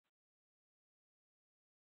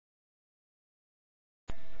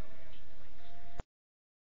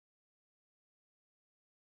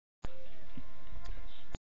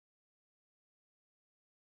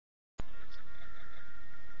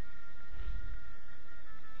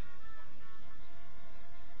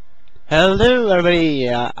Hello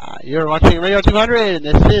everybody, you're watching Radio 200 and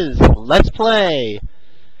this is Let's Play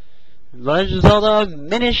Legend of Zelda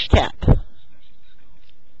Minish Cap.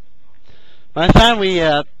 Last time we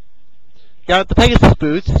got the Pegasus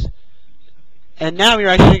boots, and now we're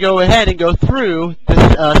actually going to go ahead and go through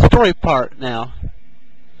this story part now.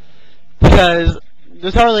 Because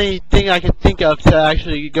there's hardly anything I can think of to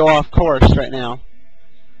actually go off course right now.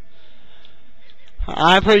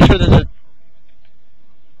 I'm pretty sure there's a...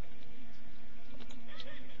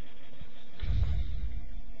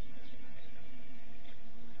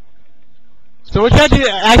 So what you have to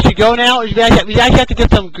actually go now is you actually have to get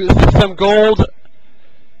some gold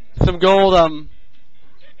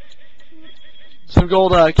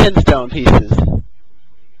kinstone pieces.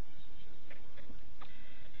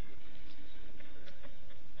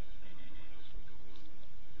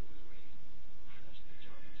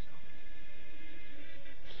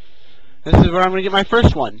 This is where I'm going to get my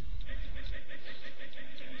first one.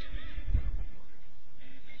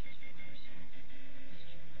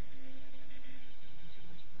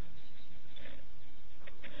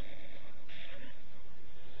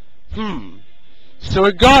 So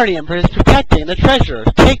a guardian is protecting the treasure.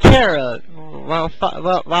 Take care of while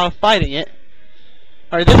fighting it.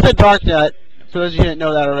 Alright, this is a dark nut, for those of you who didn't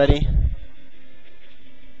know that already.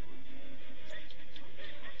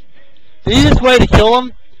 The easiest way to kill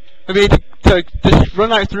him would be to just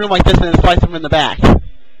run right through him like this and then slice him in the back.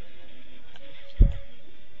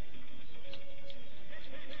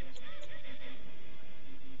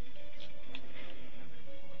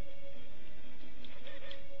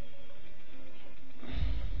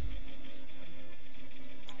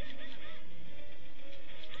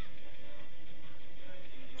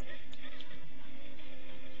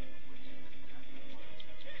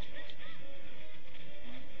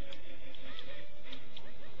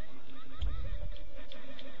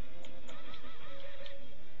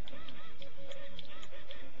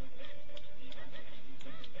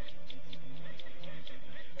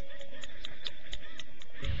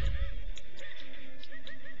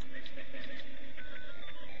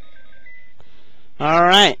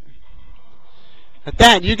 Alright. With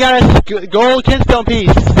that, you got a gold kinstone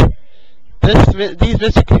piece. These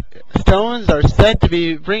mystic stones are said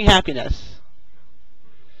to bring happiness.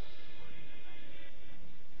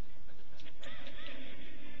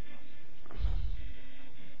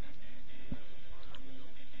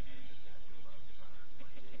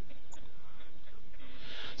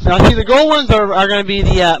 So now see, the gold ones are going to be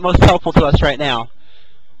the most helpful to us right now.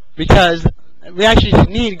 Because we actually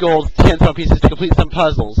need gold kinstone pieces to complete some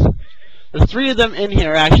puzzles. There's 3 of them in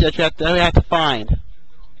here actually that we have to find.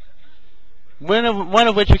 One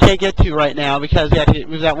of which we can't get to right now because we have to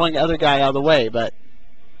move that one other guy out of the way, but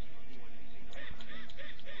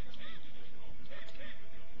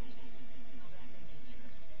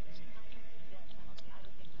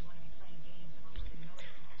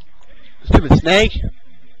stupid snake.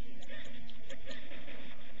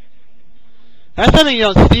 That's something you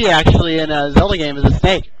don't see actually in a Zelda game, is a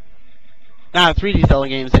snake. Not 3D Zelda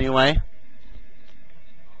games anyway.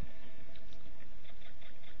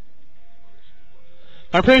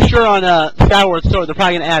 I'm pretty sure on Skyward Sword they're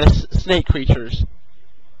probably going to add snake creatures.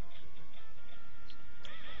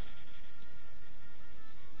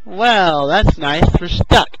 Well, that's nice. We're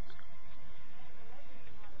stuck.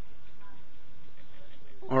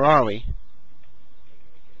 Or are we?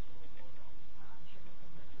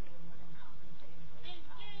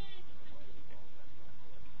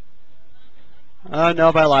 Oh no,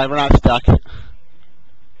 I lied. We're not stuck.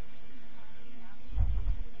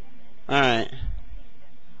 Alright.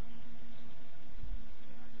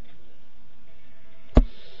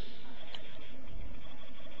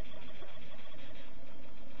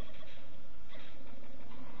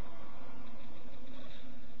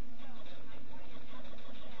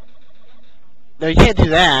 No, you can't do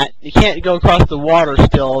that. You can't go across the water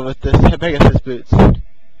still with this Pegasus boots.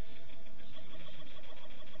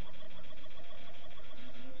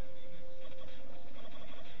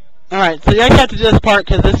 Alright, so you guys have to do this part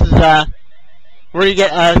because this is where you get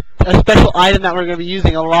a special item that we're going to be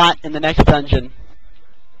using a lot in the next dungeon.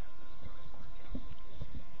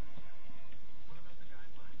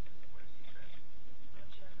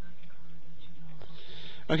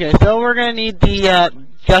 Okay, so we're going to need the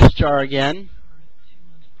gust jar again.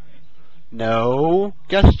 No,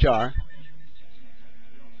 gust jar.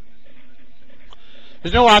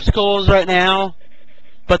 There's no obstacles right now.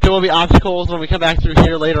 But there will be obstacles when we come back through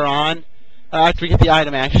here later on, after we get the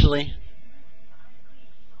item actually.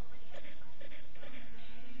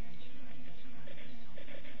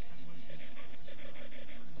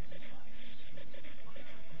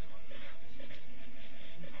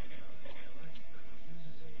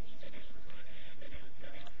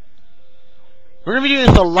 We're going to be doing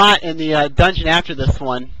this a lot in the dungeon after this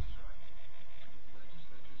one.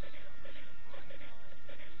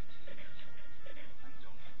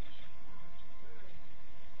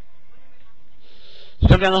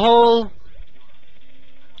 Jump down the hole. And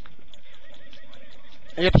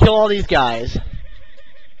you have to kill all these guys.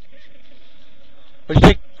 Which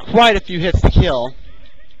take quite a few hits to kill.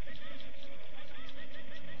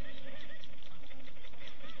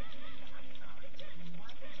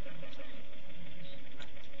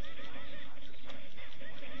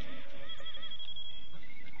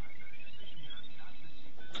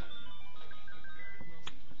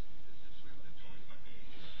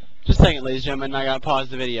 Just a second, ladies and gentlemen, I gotta pause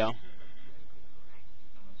the video.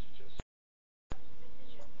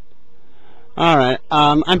 Alright,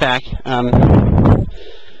 I'm back. I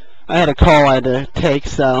had a call I had to take,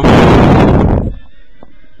 so...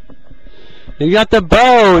 You got the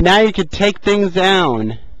bow! Now you can take things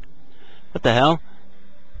down! What the hell?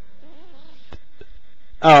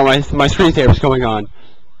 Oh, my screensaver's going on.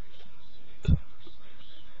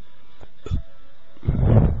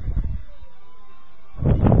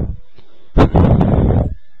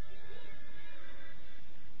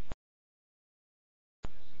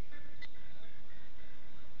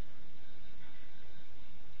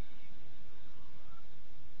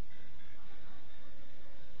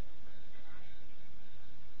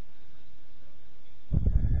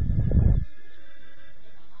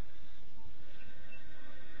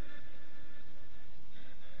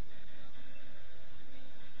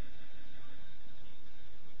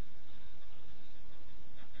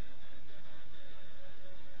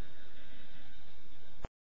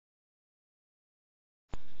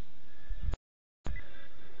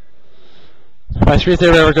 If my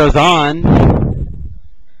screensaver ever goes on...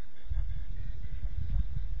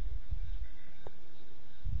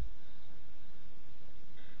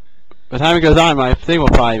 By the time it goes on, my thing will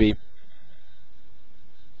probably be...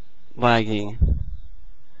 lagging.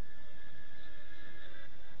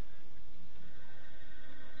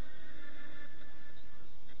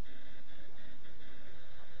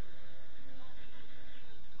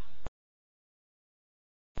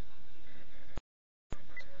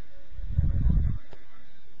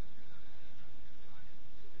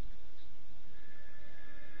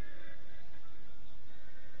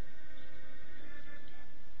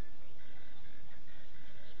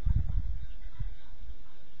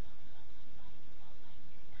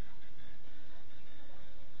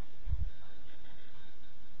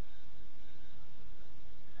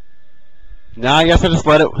 Now I guess I'll just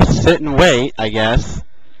let it sit and wait, I guess.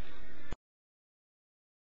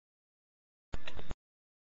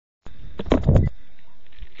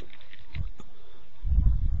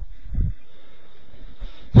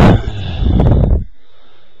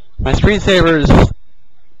 My screensaver is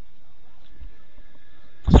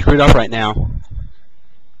screwed up right now.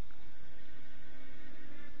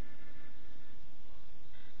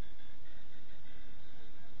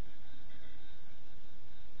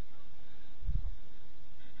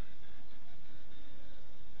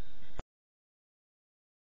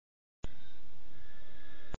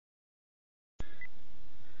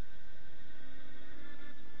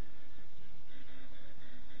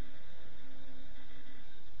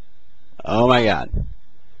 Oh my god.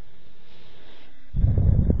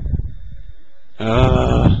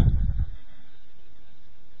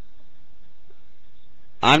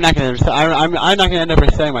 I'm not gonna I'm not gonna end up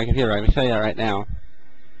resetting my computer. I'm gonna tell you that right now.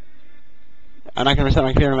 I'm not gonna reset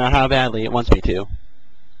my computer no matter how badly it wants me to.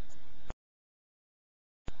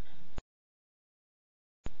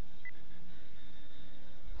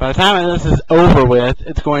 By the time this is over with,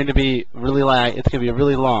 it's going to be really it's going to be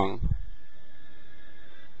really long.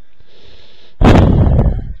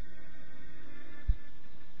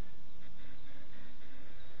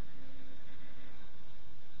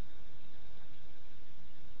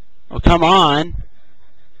 Oh, come on.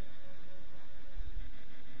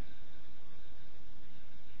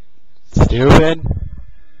 Stupid.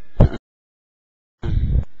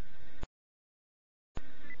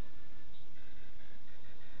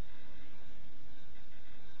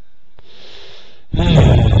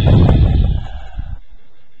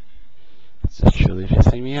 This is truly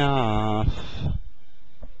pissing me off.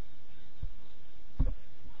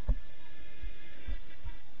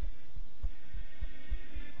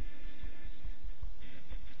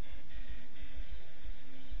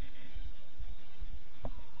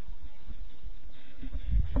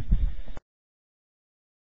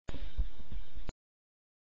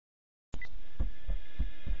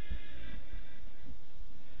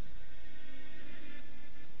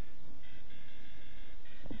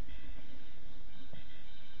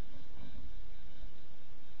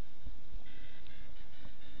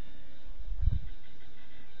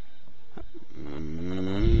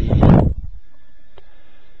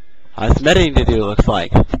 Some editing to do, it looks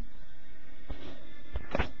like.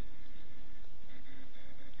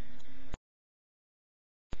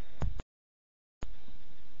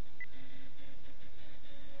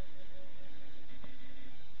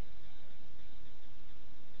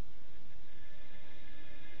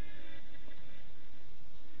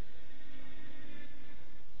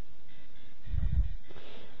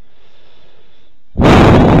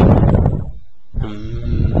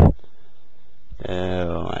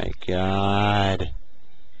 Oh my god.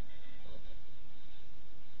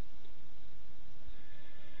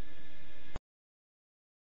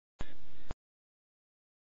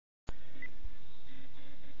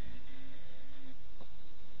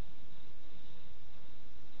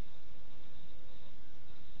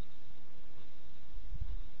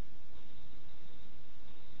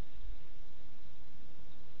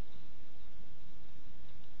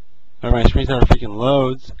 Oh, my screen's out of freaking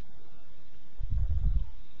loads.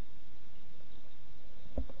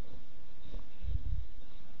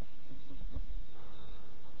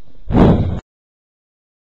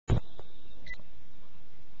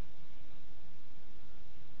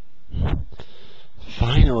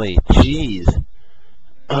 Finally, jeez.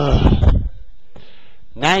 Ugh.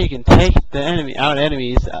 Now you can take the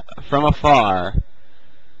enemies from afar.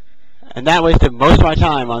 And that wasted most of my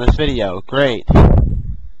time on this video. Great.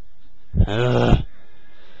 Ugh.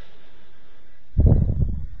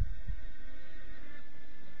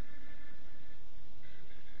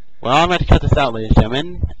 Well, I'm going to cut this out, ladies and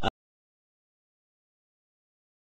gentlemen.